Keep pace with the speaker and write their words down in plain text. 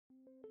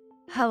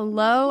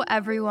Hello,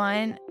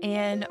 everyone,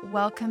 and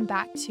welcome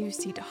back to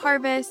Seed to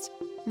Harvest.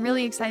 I'm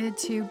really excited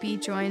to be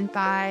joined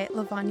by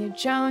Lavonya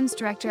Jones,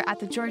 director at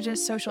the Georgia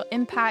Social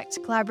Impact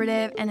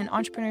Collaborative and an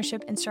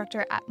entrepreneurship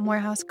instructor at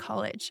Morehouse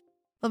College.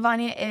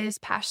 Lavonya is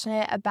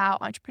passionate about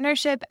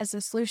entrepreneurship as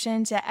a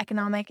solution to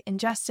economic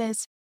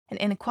injustice and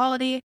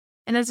inequality.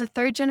 And as a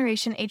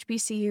third-generation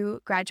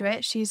HBCU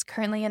graduate, she's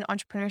currently an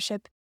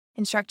entrepreneurship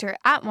instructor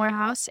at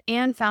Morehouse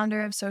and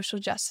founder of social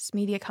justice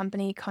media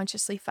company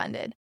Consciously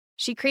Funded.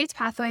 She creates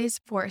pathways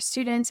for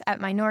students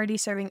at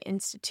minority-serving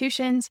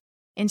institutions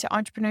into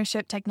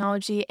entrepreneurship,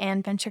 technology,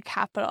 and venture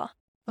capital.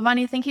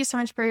 Lavonya, thank you so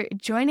much for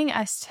joining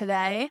us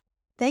today.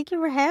 Thank you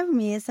for having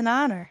me. It's an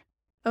honor.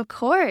 Of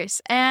course.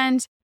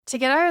 And to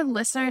get our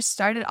listeners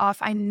started off,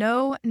 I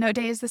know no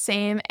day is the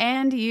same,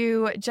 and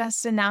you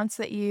just announced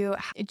that you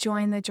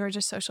joined the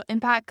Georgia Social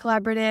Impact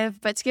Collaborative.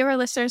 But to give our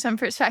listeners some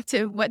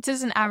perspective, what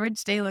does an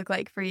average day look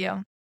like for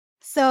you?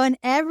 So an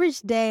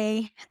average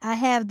day, I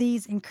have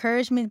these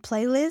encouragement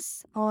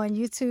playlists on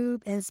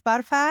YouTube and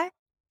Spotify.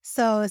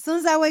 So as soon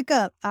as I wake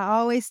up, I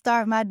always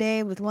start my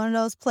day with one of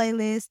those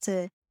playlists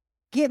to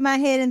get my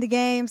head in the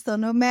game. So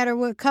no matter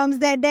what comes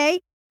that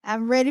day,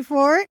 I'm ready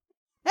for it.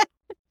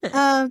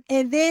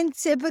 And then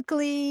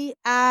typically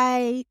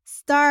I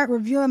start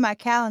reviewing my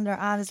calendar,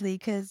 honestly,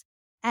 because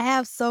I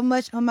have so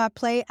much on my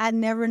plate. I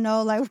never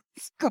know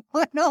what's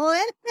going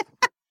on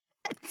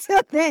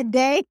until that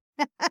day.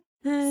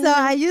 So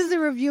I usually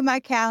review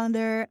my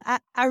calendar.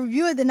 I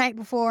review it the night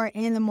before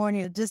in the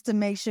morning just to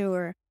make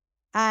sure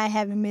I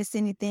haven't missed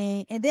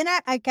anything. And then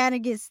I kind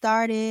of get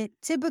started.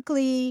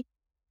 Typically,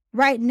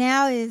 right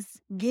now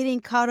is getting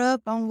caught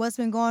up on what's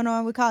been going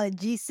on. We call it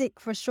GSIC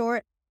for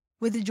short,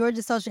 with the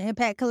Georgia Social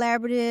Impact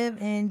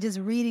Collaborative, and just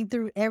reading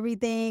through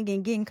everything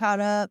and getting caught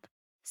up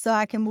so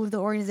I can move the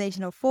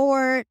organization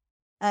forward.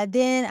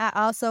 Then I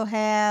also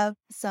have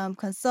some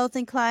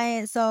consulting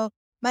clients. So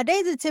my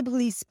days are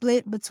typically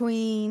split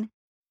between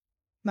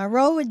my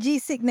role with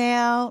GSIC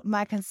now,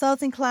 my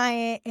consulting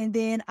client, and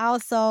then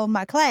also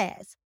my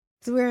class.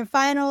 So we're in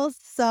finals,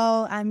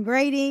 so I'm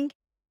grading.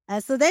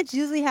 So that's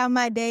usually how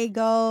my day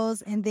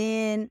goes. And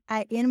then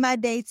I end my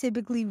day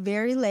typically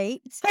very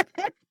late.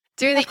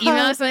 Doing the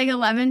emails like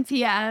 11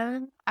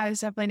 p.m. I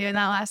was definitely doing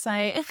that last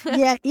night.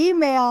 Yeah,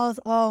 emails.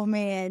 Oh,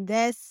 man,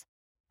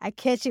 I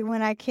catch it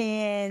when I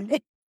can.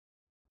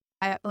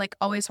 I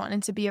always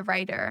wanted to be a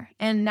writer,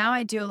 and now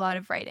I do a lot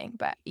of writing,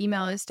 but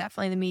email is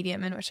definitely the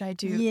medium in which I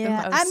do the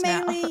most I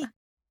mainly,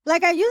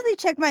 I usually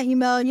check my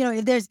email,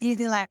 if there's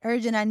anything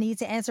urgent I need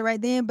to answer right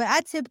then, but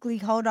I typically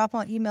hold off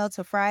on email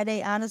till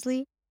Friday,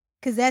 honestly,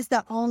 because that's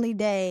the only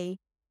day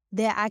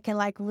that I can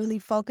really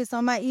focus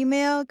on my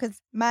email, because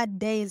my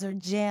days are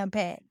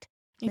jam-packed.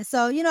 And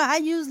so, I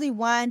usually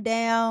wind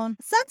down.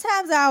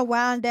 Sometimes I'll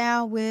wind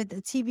down with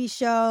a TV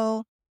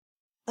show.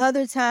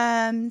 Other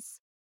times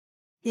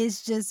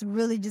it's just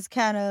really just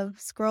kind of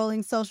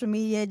scrolling social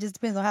media. It just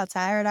depends on how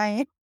tired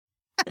I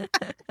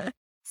am.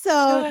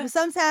 So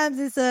sometimes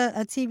it's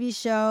a TV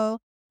show.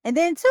 And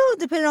then too,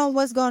 depending on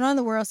what's going on in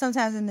the world,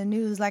 sometimes in the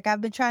news,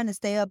 I've been trying to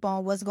stay up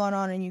on what's going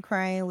on in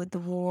Ukraine with the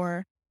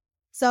war.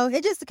 So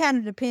it just kind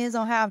of depends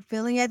on how I'm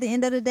feeling at the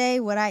end of the day,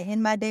 what I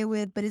end my day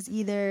with. But it's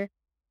either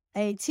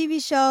a TV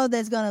show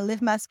that's going to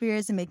lift my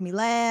spirits and make me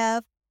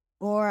laugh,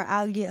 or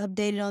I'll get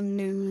updated on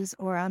the news,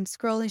 or I'm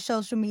scrolling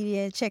social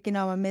media, checking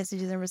all my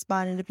messages and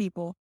responding to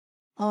people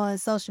on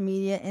social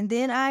media, and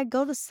then I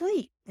go to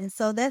sleep. And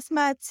so that's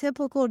my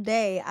typical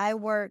day. I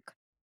work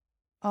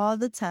all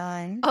the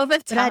time.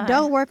 But I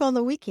don't work on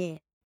the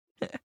weekend.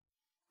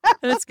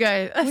 That's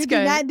good. We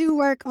do not do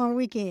work on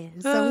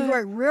weekends. So we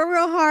work real,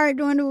 real hard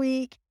during the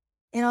week.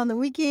 And on the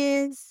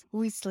weekends,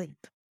 we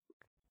sleep.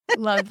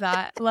 Love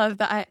that. Love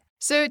that.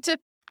 So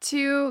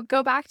to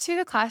go back to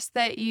the class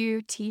that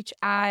you teach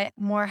at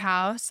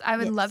Morehouse, I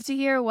would love to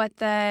hear what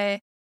the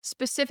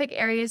specific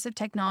areas of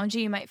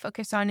technology you might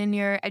focus on in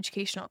your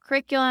educational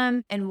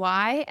curriculum and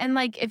why. And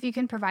if you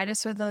can provide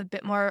us with a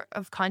bit more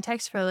of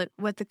context for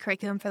what the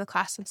curriculum for the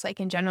class looks like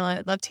in general,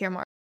 I'd love to hear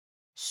more.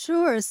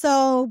 Sure.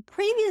 So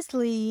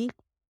previously,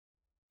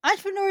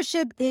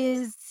 entrepreneurship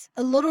is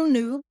a little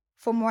new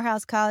for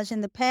Morehouse College.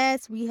 In the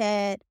past, we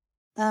had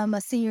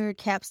a senior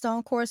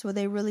capstone course where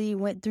they really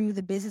went through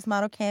the business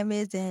model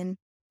canvas, and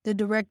the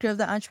director of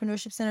the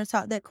Entrepreneurship Center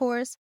taught that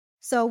course.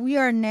 So we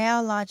are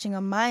now launching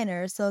a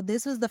minor. So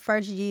this was the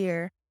first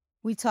year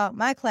we taught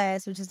my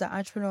class, which is the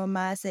Entrepreneur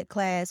Mindset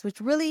class,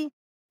 which really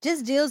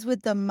just deals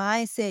with the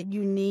mindset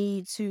you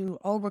need to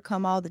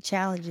overcome all the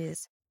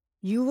challenges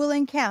you will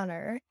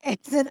encounter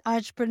as an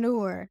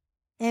entrepreneur.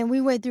 And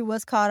we went through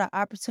what's called an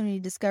opportunity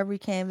discovery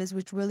canvas,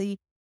 which really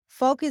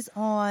focused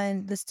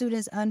on the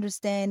students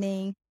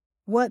understanding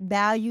what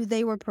value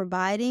they were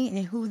providing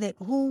and who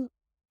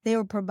they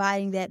were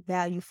providing that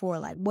value for.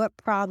 What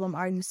problem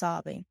are you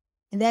solving?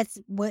 And that's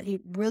what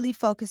it really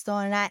focused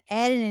on. And I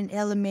added an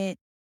element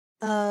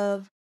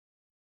of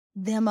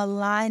them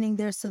aligning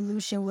their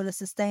solution with a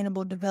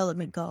sustainable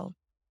development goal,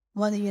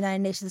 one of the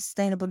United Nations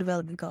Sustainable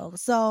Development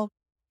Goals. So,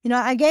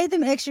 I gave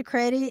them extra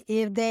credit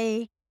if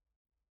they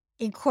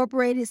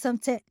incorporated some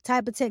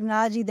type of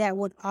technology that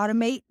would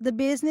automate the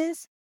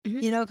business.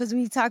 Because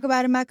we talk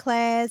about in my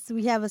class,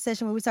 we have a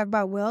session where we talk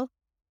about wealth.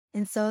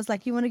 And so it's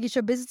like you want to get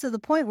your business to the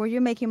point where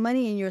you're making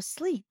money in your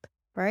sleep,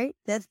 right?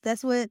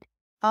 That's what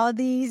all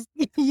these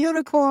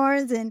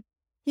unicorns and,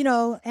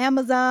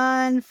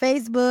 Amazon,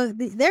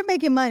 Facebook, they're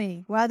making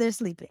money while they're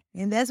sleeping.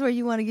 And that's where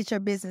you want to get your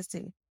business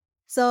to.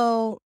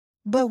 So,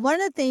 but one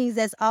of the things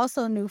that's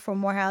also new for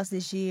Morehouse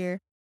this year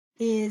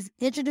is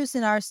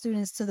introducing our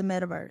students to the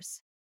metaverse.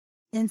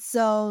 And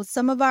so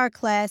some of our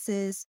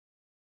classes,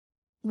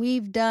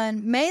 we've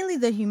done mainly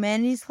the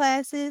humanities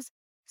classes.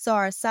 So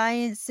our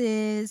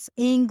sciences,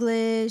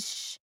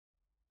 English,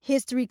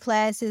 history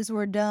classes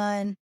were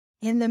done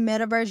in the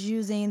metaverse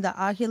using the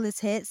Oculus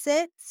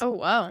headsets. Oh,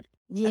 wow.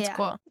 Yeah. That's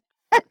cool.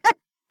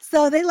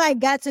 So they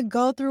got to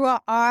go through an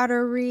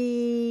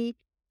artery,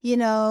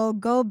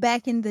 go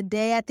back in the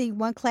day. I think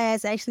one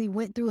class actually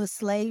went through a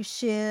slave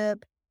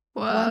ship.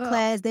 Whoa. One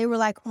class, they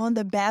were on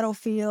the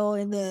battlefield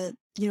in the,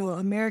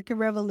 American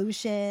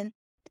Revolution.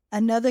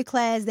 Another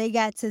class, they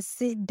got to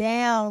sit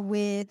down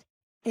with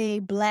a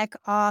Black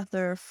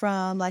author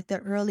from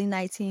the early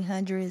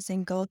 1900s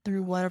and go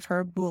through one of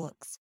her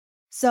books.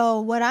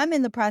 So what I'm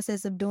in the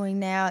process of doing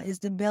now is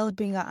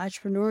developing an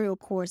entrepreneurial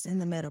course in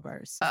the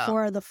metaverse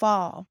for the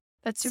fall.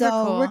 That's super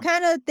cool. So we're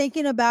kind of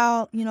thinking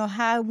about,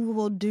 how we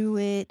will do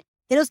it.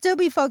 It'll still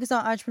be focused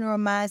on entrepreneurial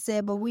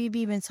mindset, but we've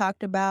even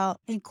talked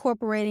about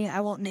incorporating, I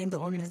won't name the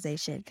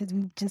organization because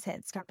we just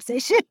had this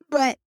conversation,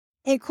 but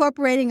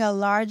incorporating a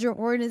larger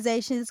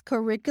organization's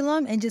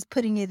curriculum and just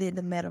putting it in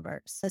the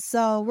metaverse.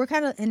 So we're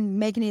kind of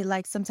making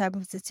it some type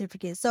of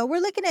certificate. So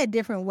we're looking at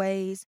different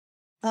ways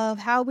of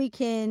how we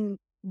can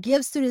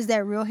give students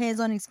that real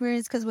hands-on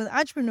experience, because with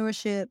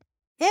entrepreneurship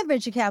and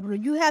venture capital,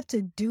 you have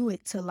to do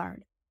it to learn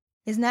it.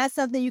 It's not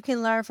something you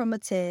can learn from a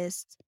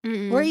test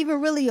or even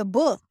really a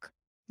book.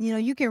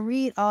 You can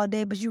read all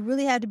day, but you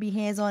really have to be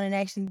hands-on and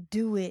actually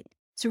do it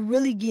to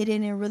really get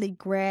in and really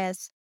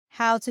grasp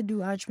how to do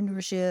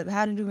entrepreneurship,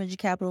 how to do venture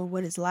capital,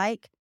 what it's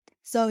like.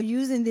 So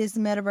using this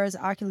metaverse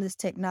Oculus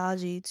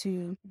technology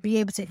to be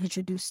able to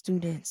introduce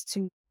students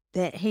to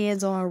that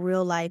hands-on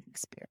real life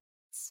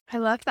experience. I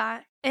love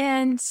that.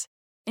 And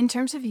in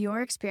terms of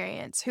your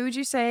experience, who would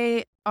you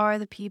say are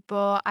the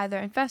people, either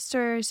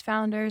investors,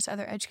 founders,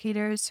 other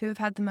educators, who have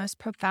had the most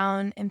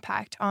profound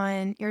impact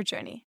on your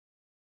journey?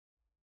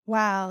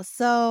 Wow.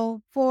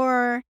 So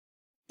for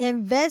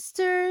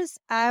investors,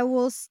 I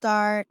will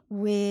start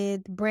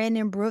with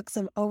Brandon Brooks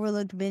of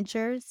Overlooked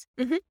Ventures.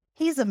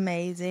 He's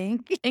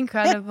amazing.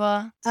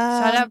 Incredible.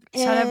 Shout out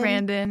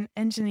Brandon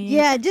and Janine.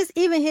 Yeah, just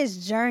even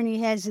his journey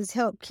has just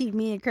helped keep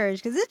me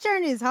encouraged, because this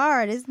journey is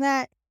hard. It's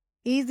not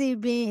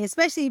easy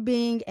especially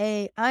being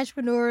a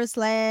entrepreneur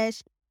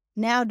 /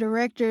 now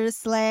director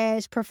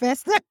 /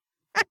 professor,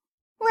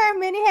 wearing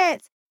many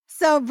hats.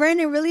 So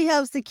Brandon really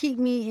helps to keep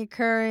me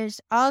encouraged.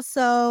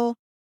 Also,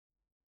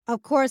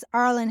 of course,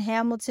 Arlen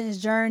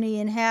Hamilton's journey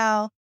and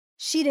how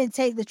she didn't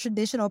take the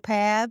traditional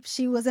path.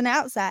 She was an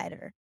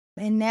outsider.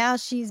 And now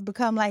she's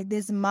become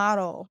this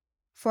model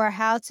for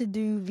how to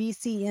do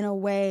VC in a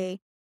way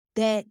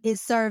that it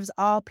serves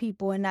all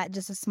people and not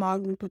just a small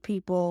group of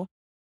people.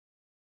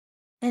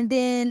 And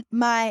then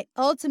my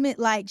ultimate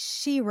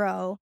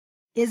shero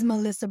is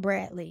Melissa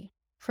Bradley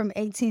from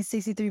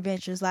 1863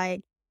 Ventures.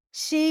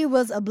 She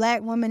was a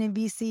Black woman in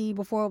VC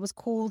before it was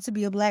cool to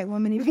be a Black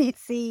woman in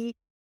VC.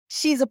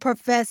 She's a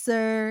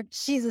professor.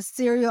 She's a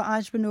serial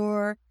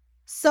entrepreneur.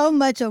 So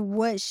much of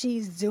what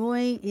she's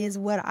doing is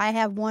what I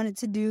have wanted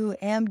to do,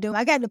 am doing.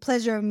 I got the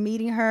pleasure of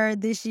meeting her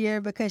this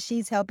year because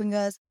she's helping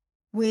us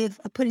with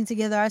putting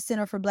together our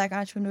Center for Black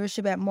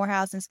Entrepreneurship at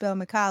Morehouse and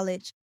Spelman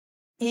College.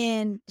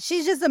 And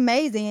she's just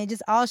amazing, and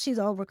just all she's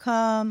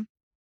overcome,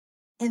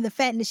 and the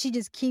fact that she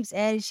just keeps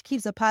at it, she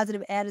keeps a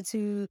positive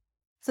attitude.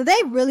 So they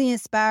really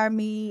inspire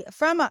me.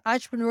 From an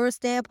entrepreneur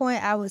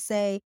standpoint, I would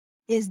say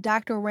is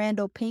Dr.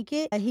 Randall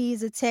Pinkett.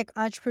 He's a tech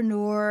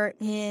entrepreneur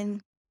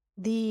in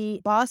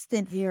the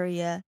Boston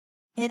area.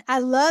 And I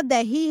love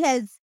that he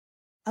has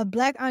a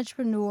Black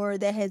entrepreneur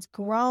that has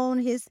grown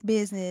his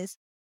business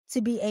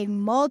to be a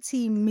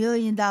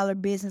multi-million-dollar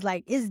business.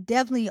 It's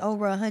definitely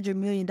over $100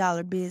 million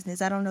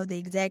business. I don't know the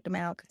exact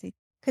amount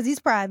because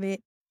he's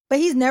private, but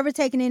he's never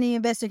taken any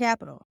investor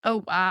capital.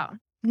 Oh, wow.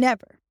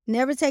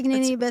 Never taken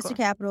any investor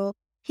capital.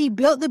 He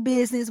built the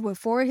business with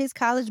 4 of his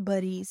college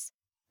buddies.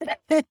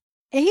 And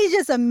he's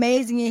just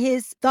amazing in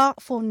his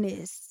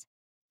thoughtfulness,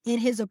 in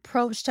his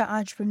approach to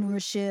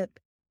entrepreneurship.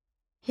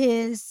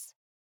 He's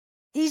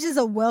just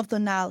a wealth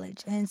of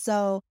knowledge. And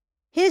so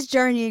his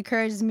journey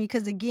encourages me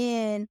because,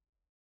 again,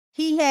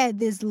 he had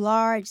this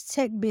large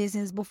tech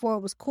business before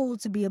it was cool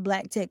to be a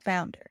Black tech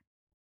founder.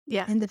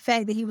 Yeah. And the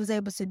fact that he was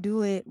able to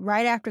do it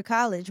right after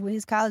college with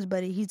his college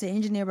buddy, he's an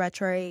engineer by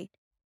trade,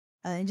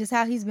 and just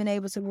how he's been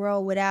able to grow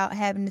without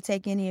having to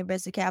take any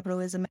investor capital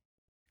is amazing.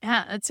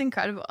 Yeah, that's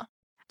incredible.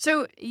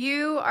 So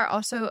you are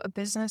also a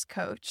business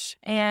coach,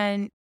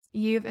 and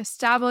you've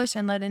established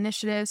and led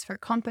initiatives for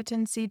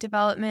competency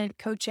development,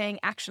 coaching,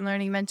 action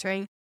learning,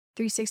 mentoring,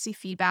 360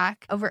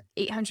 feedback, over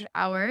 800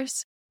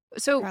 hours.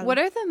 So Probably what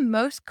are the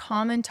most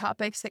common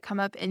topics that come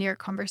up in your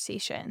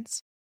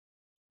conversations?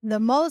 the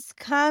most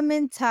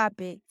common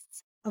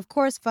topics, of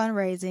course,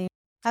 fundraising.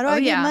 How do Oh, I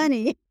get yeah.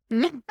 money?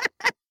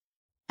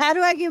 How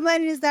do I get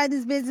money to start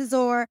this business?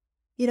 Or,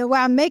 where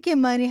I'm making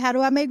money, how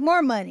do I make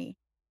more money?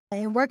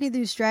 And working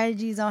through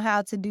strategies on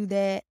how to do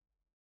that.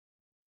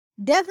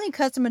 Definitely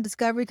customer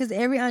discovery, because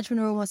every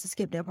entrepreneur wants to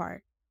skip that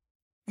part.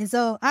 And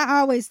so I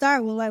always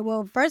start with like,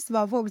 well, first of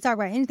all, before we talk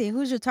about anything,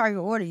 who's your target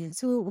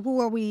audience? Who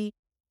are we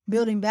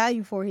building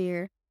value for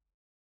here?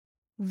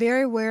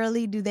 Very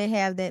rarely do they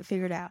have that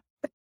figured out.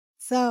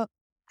 So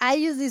I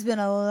usually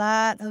spend a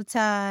lot of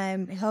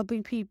time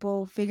helping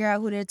people figure out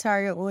who their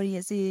target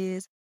audience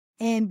is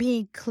and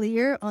being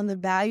clear on the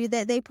value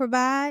that they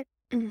provide,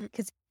 Mhm.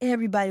 because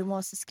everybody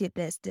wants to skip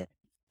that step.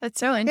 That's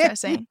so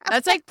interesting.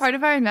 That's like part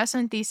of our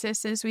investment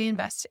thesis is we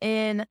invest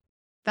in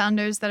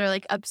founders that are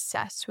like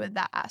obsessed with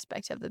that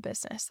aspect of the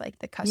business, like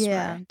the customer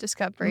Yeah.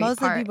 discovery Most of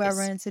the part people I is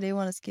run into, they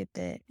want to skip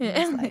that. And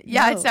it's like,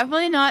 yeah, it's no,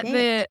 definitely not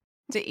can't.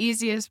 the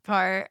easiest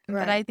part, but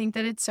Right. I think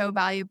that it's so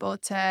valuable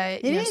to,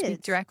 It speak is.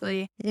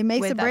 directly It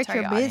makes with or that break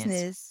your target audience.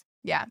 business.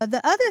 Yeah. But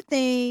the other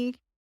thing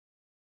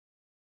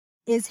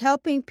is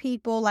helping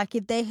people, like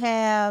if they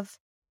have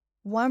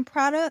one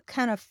product,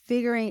 kind of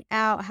figuring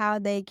out how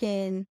they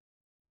can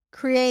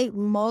create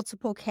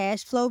multiple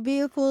cash flow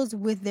vehicles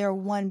with their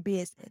one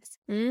business.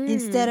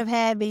 Instead of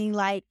having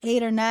like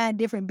 8 or 9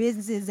 different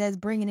businesses that's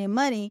bringing in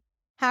money,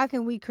 how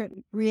can we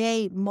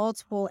create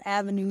multiple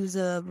avenues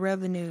of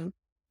revenue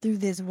through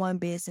this one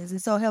business?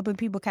 And so helping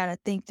people kind of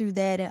think through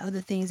that and other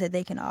things that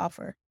they can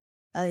offer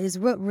is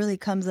what really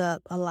comes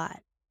up a lot.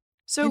 And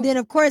So then,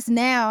 of course,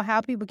 now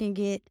how people can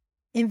get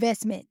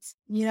investments,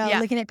 yeah.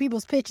 looking at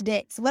people's pitch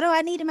decks. What do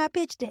I need in my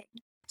pitch deck?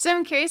 So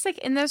I'm curious, like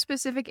in those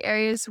specific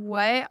areas,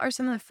 what are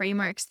some of the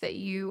frameworks that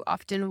you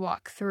often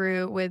walk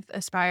through with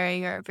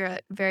aspiring or very,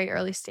 very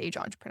early stage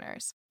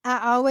entrepreneurs?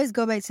 I always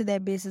go back to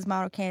that business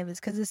model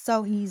canvas because it's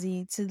so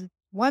easy to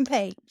one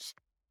page.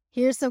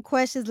 Here's some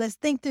questions. Let's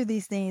think through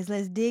these things.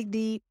 Let's dig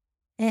deep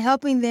and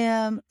helping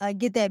them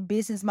get that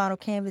business model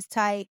canvas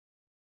tight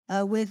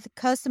with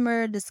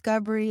customer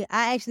discovery.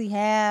 I actually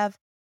have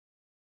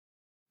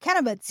kind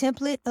of a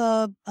template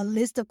of a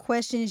list of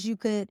questions you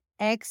could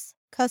ask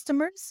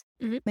customers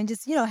and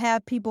just,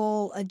 have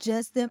people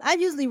adjust them. I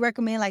usually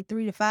recommend like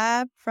 3 to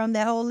 5 from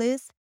that whole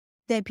list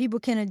that people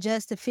can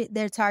adjust to fit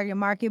their target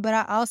market. But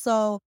I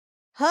also,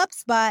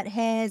 HubSpot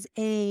has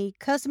a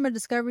customer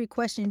discovery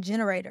question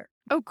generator.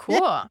 Oh,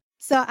 cool.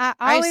 So I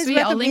All right, always sweet.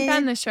 I'll link that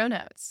in recommend, the show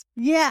notes.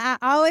 I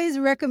always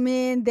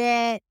recommend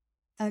that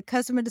a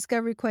customer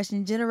discovery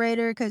question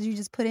generator, because you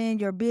just put in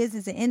your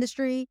business and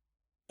industry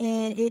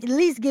and it at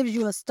least gives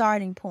you a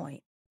starting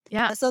point.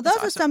 Yeah. So That's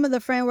those are awesome. some of the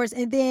frameworks.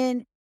 And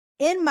then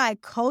in my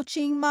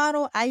coaching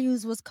model, I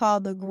use what's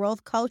called the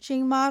growth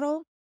coaching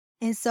model.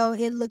 And so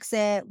it looks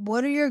at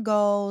what are your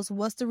goals?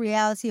 What's the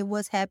reality of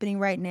what's happening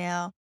right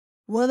now?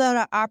 What are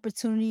the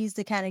opportunities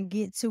to kind of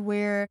get to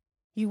where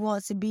you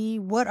want to be?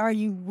 What are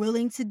you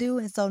willing to do?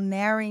 And so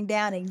narrowing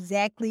down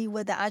exactly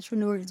what the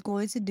entrepreneur is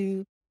going to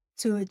do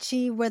to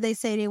achieve where they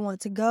say they want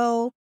to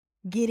go,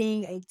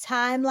 getting a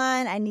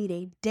timeline. I need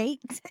a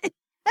date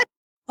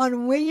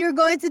on when you're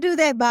going to do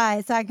that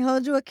by so I can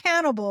hold you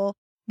accountable.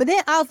 But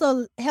then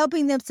also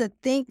helping them to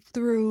think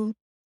through,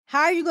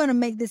 how are you going to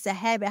make this a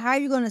habit? How are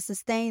you going to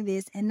sustain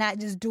this and not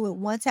just do it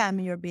one time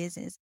in your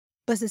business,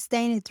 but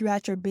sustain it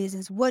throughout your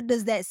business? What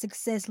does that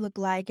success look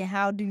like? And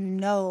how do you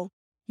know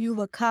you've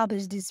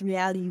accomplished this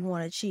reality you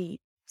want to achieve?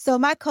 So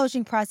my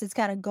coaching process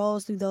kind of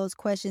goes through those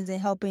questions and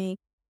helping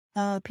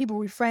people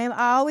reframe.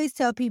 I always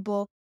tell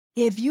people,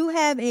 if you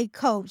have a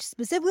coach,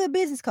 specifically a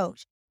business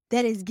coach,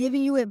 that is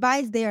giving you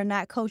advice, they are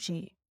not coaching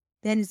you.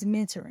 That is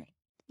mentoring.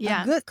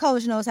 Yeah. A good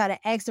coach knows how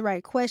to ask the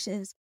right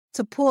questions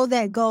to pull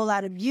that goal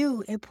out of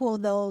you and pull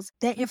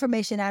that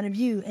information out of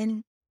you.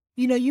 And,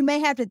 you may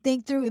have to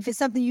think through, if it's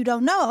something you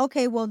don't know,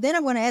 okay, well, then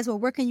I'm going to ask, well,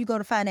 where can you go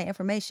to find that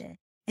information?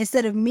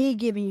 Instead of me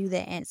giving you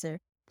that answer.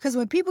 Because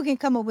when people can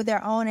come up with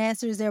their own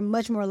answers, they're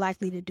much more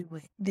likely to do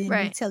it than me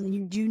Right. telling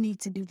you, you need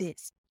to do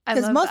this. I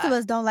Because love most of that.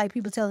 us don't like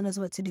people telling us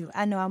what to do.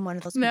 I know I'm one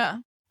of those people.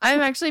 No.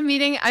 I'm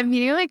meeting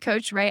my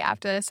coach right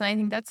after this. And I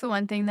think that's the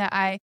one thing that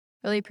I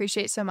really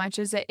appreciate so much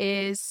is it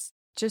is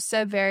just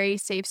a very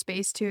safe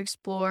space to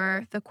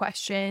explore the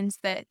questions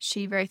that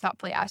she very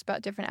thoughtfully asked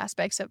about different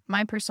aspects of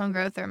my personal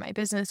growth or my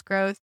business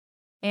growth.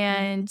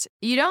 And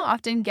you don't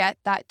often get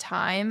that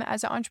time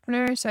as an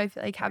entrepreneur. So I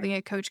feel like having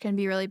a coach can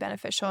be really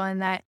beneficial in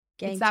that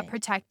it's that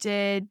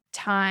protected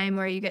time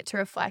where you get to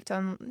reflect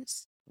on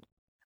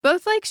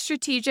both like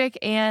strategic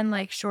and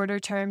like shorter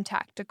term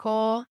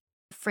tactical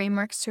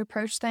frameworks to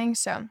approach things.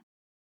 So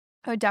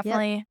I would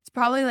definitely, it's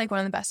probably like one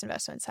of the best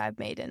investments I've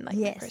made in like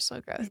my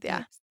personal growth.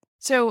 Yeah.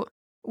 So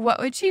what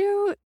would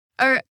you,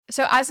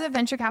 so as a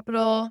venture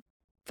capital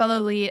fellow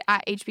lead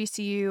at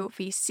HBCU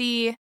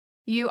VC,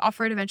 you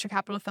offered a venture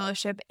capital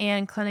fellowship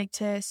and clinic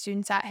to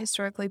students at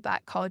historically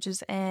Black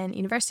colleges and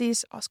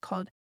universities, also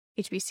called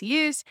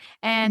HBCUs,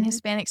 and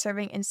Hispanic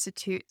serving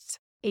institutes.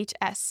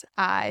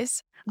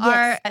 HSIs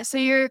Yes. so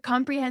your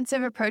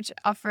comprehensive approach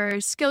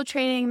offers skill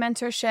training,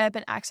 mentorship,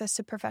 and access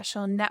to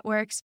professional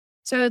networks.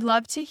 So I'd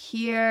love to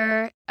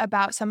hear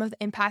about some of the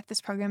impact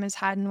this program has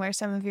had and where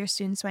some of your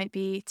students might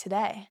be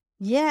today.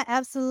 Yeah,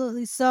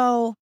 absolutely.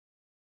 So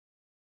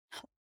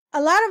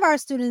a lot of our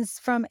students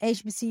from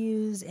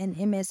HBCUs and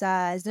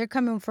MSIs, they're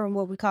coming from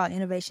what we call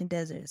innovation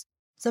deserts.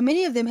 So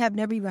many of them have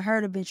never even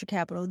heard of venture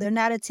capital. They're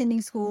not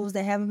attending schools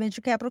that have a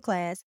venture capital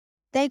class.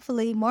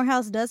 Thankfully,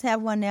 Morehouse does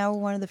have one now. We're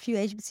one of the few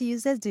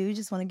HBCUs that do.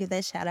 Just want to give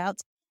that shout out.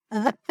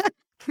 Uh,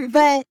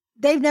 but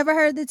they've never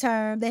heard the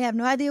term. They have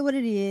no idea what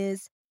it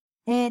is.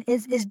 And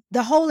it's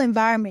the whole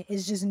environment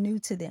is just new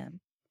to them.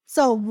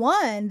 So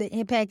one, the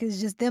impact is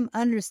just them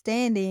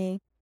understanding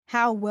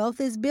how wealth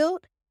is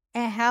built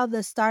and how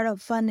the startup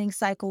funding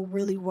cycle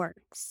really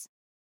works.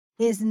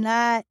 It's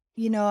not,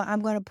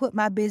 I'm going to put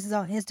my business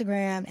on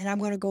Instagram and I'm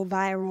going to go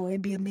viral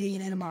and be a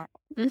millionaire tomorrow.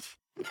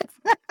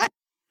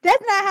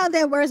 That's not how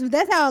that works, but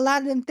that's how a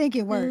lot of them think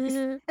it works.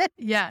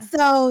 Yeah.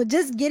 So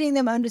just getting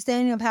them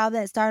understanding of how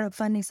that startup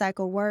funding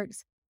cycle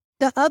works.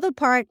 The other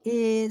part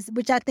is,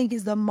 which I think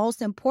is the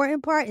most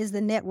important part, is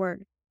the network.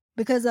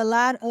 Because a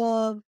lot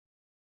of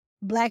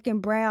Black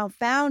and brown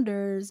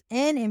founders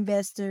and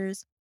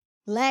investors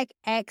lack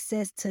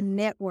access to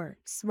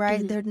networks, right?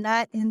 Mm-hmm. They're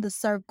not in the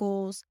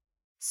circles.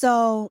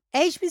 So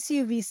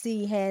HBCU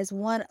VC has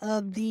one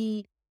of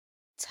the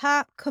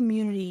top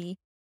community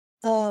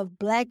of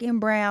Black and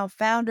brown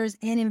founders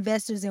and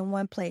investors in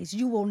one place.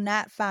 You will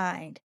not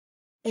find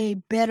a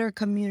better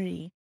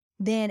community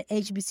than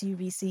HBCU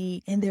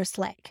VC in their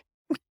Slack.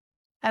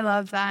 I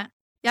love that.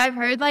 Yeah, I've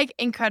heard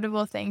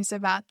incredible things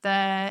about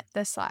the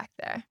Slack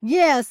there.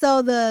 Yeah,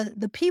 so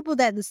the people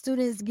that the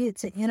students get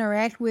to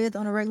interact with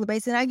on a regular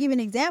basis, and I'll give you an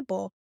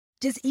example,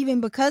 just even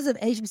because of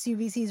HBCU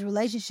VC's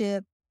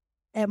relationship,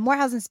 at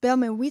Morehouse and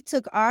Spelman, we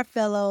took our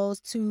fellows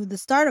to the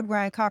Startup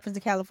Grind Conference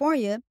in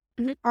California.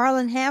 Mm-hmm.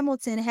 Arlen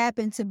Hamilton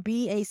happened to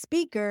be a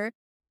speaker.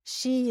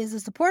 She is a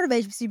supporter of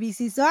HBCU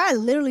VC, so I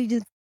literally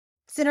just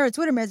sent her a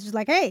Twitter message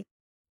like, hey,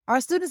 our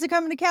students are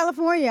coming to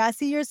California. I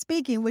see you're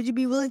speaking. Would you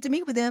be willing to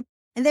meet with them?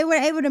 And they were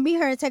able to meet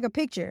her and take a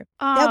picture.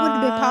 That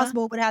wouldn't have been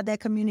possible without that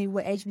community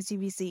with HBCU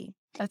VC.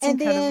 That's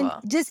and incredible.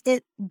 Then just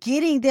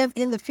getting them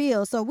in the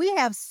field. So we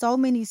have so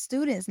many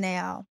students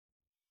now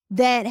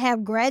that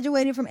have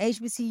graduated from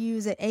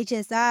HBCUs and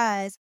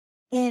HSIs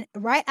and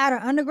right out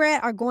of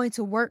undergrad are going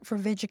to work for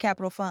venture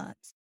capital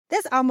funds.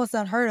 That's almost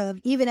unheard of,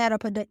 even at a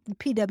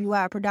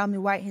PWI,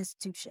 predominantly white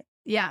institution.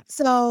 Yeah.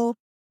 So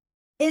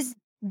it's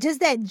just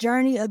that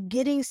journey of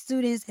getting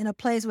students in a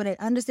place where they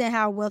understand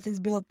how wealth is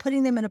built,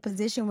 putting them in a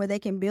position where they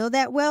can build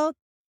that wealth.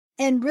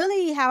 And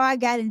really how I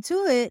got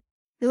into it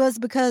was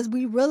because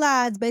we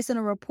realized, based on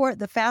a report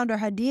the founder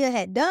Hadia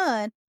had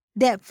done,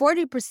 that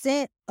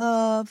 40%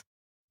 of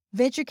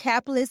venture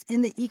capitalists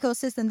in the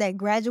ecosystem that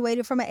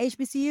graduated from an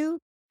HBCU,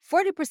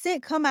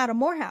 40% come out of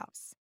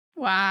Morehouse.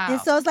 Wow.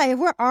 And so it's like, if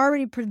we're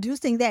already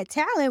producing that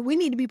talent, we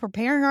need to be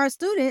preparing our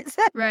students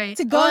right.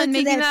 to go into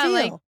making that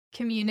field.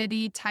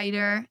 Community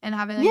tighter and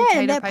having a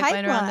tighter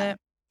pipeline around it.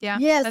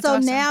 Yeah. So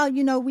awesome.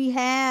 Now, we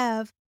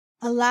have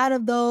a lot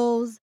of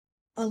those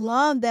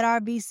alum that our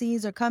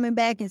VCs are coming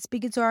back and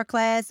speaking to our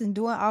class and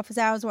doing office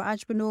hours with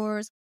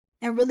entrepreneurs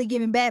and really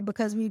giving back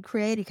because we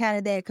created kind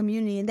of that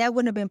community. And that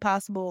wouldn't have been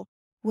possible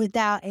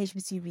without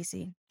HBCU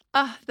VC.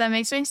 Oh, that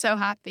makes me so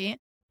happy.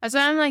 That's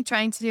what I'm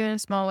trying to do in a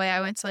small way. I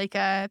went to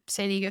a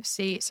San Diego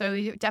State, so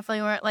we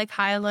definitely weren't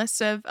high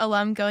list of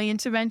alum going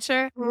into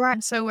venture.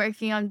 Right. So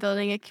working on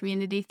building a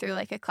community through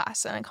a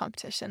class and a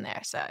competition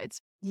there. So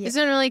it's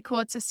been really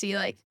cool to see.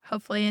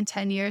 Hopefully in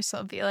 10 years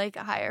it'll be a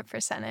higher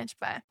percentage.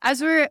 But as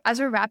we're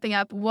wrapping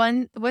up,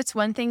 what's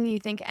one thing you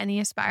think any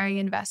aspiring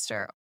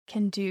investor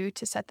can do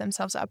to set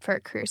themselves up for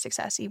career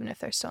success, even if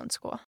they're still in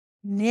school?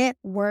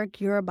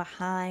 Network your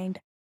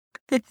behind.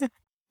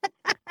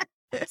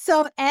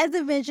 So as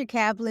a venture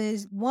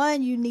capitalist,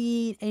 one, you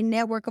need a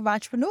network of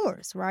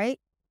entrepreneurs, right?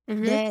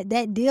 Mm-hmm.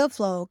 That deal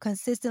flow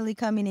consistently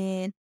coming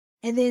in.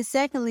 And then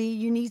secondly,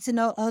 you need to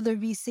know other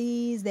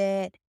VCs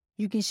that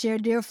you can share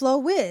deal flow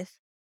with.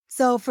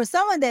 So for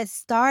someone that's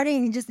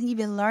starting and just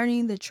even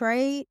learning the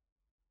trade,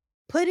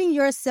 putting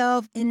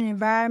yourself in an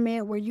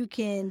environment where you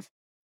can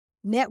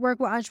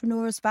network with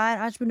entrepreneurs,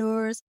 find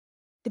entrepreneurs,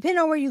 depending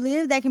on where you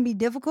live, that can be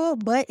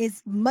difficult, but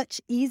it's much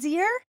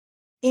easier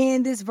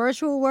in this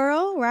virtual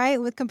world, right,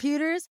 with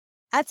computers.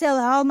 I tell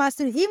all my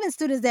students, even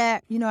students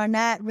that, are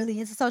not really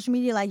into social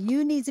media,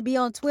 you need to be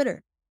on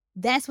Twitter.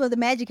 That's where the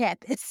magic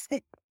happens.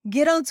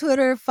 Get on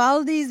Twitter,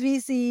 follow these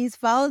VCs,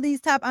 follow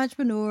these top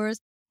entrepreneurs.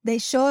 They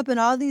show up in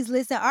all these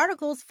lists and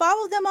articles.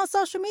 Follow them on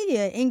social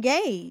media,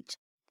 engage.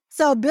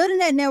 So building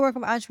that network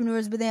of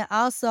entrepreneurs, but then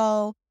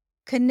also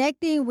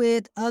connecting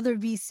with other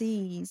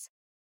VCs.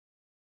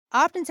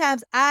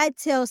 Oftentimes, I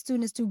tell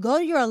students to go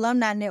to your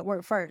alumni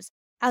network first.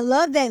 I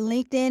love that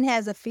LinkedIn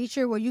has a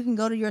feature where you can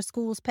go to your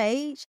school's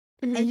page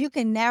and you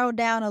can narrow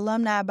down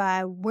alumni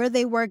by where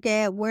they work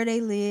at, where they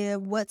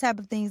live, what type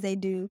of things they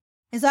do.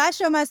 And so I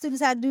show my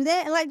students how to do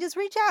that and just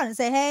reach out and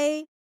say,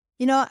 hey,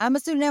 I'm a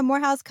student at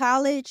Morehouse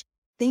College.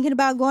 thinking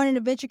about going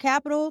into venture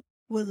capital,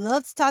 would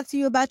love to talk to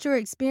you about your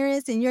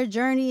experience and your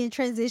journey and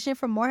transition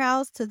from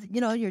Morehouse to,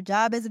 your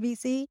job as a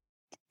VC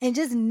and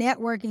just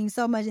networking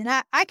so much. And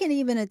I can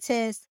even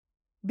attest,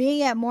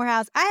 being at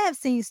Morehouse, I have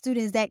seen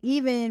students that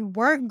even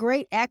weren't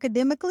great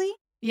academically.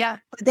 Yeah.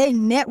 But they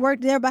networked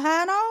their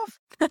behind off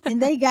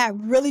and they got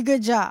really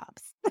good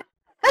jobs.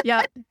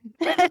 Yeah.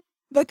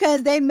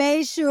 Because they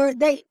made sure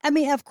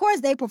of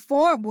course they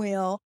performed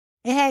well.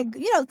 It had,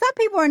 some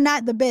people are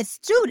not the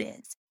best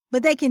students,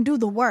 but they can do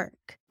the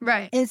work.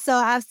 Right. And so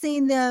I've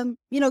seen them,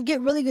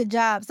 get really good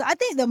jobs. So I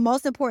think the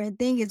most important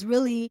thing is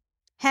really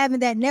having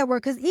that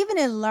network, because even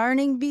in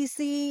learning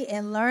VC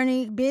and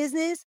learning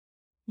business,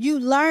 you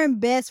learn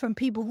best from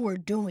people who are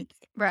doing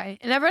it. Right.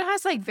 And everyone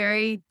has like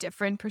very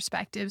different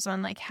perspectives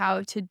on like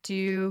how to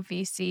do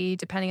VC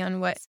depending on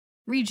what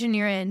region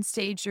you're in,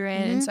 stage you're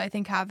in. And so I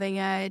think having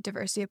a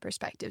diversity of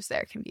perspectives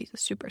there can be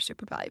super,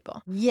 super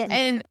valuable. Yes.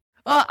 And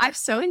well, I've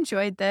so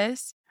enjoyed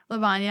this,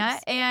 Lavonya.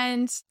 Yes.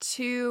 And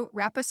to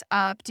wrap us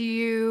up,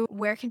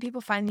 where can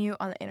people find you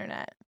on the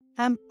internet?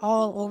 I'm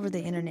all over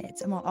the internet.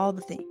 I'm on all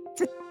the things.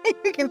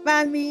 You can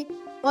find me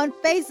on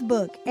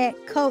Facebook at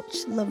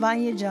Coach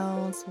Lavonya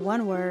Jones,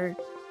 one word.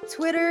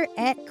 Twitter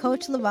at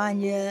Coach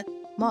Lavonya.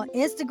 I'm on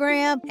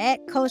Instagram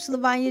at Coach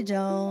Lavonya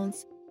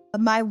Jones.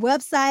 My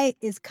website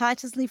is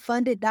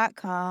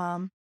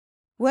consciouslyfunded.com.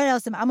 What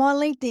else? I'm on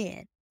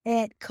LinkedIn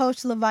at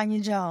Coach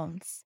Lavonya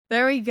Jones.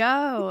 There we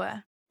go.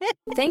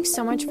 Thanks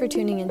so much for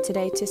tuning in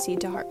today to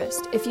Seed to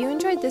Harvest. If you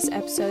enjoyed this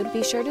episode,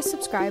 be sure to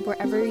subscribe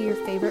wherever your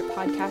favorite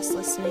podcast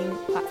listening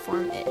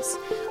platform is.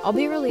 I'll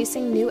be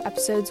releasing new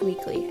episodes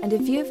weekly, and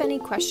if you have any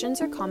questions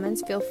or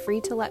comments, feel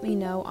free to let me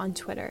know on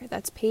Twitter.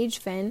 That's Paige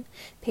Finn,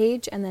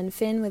 Paige and then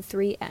Finn with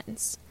 3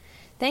 N's.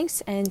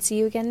 Thanks, and see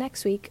you again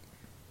next week.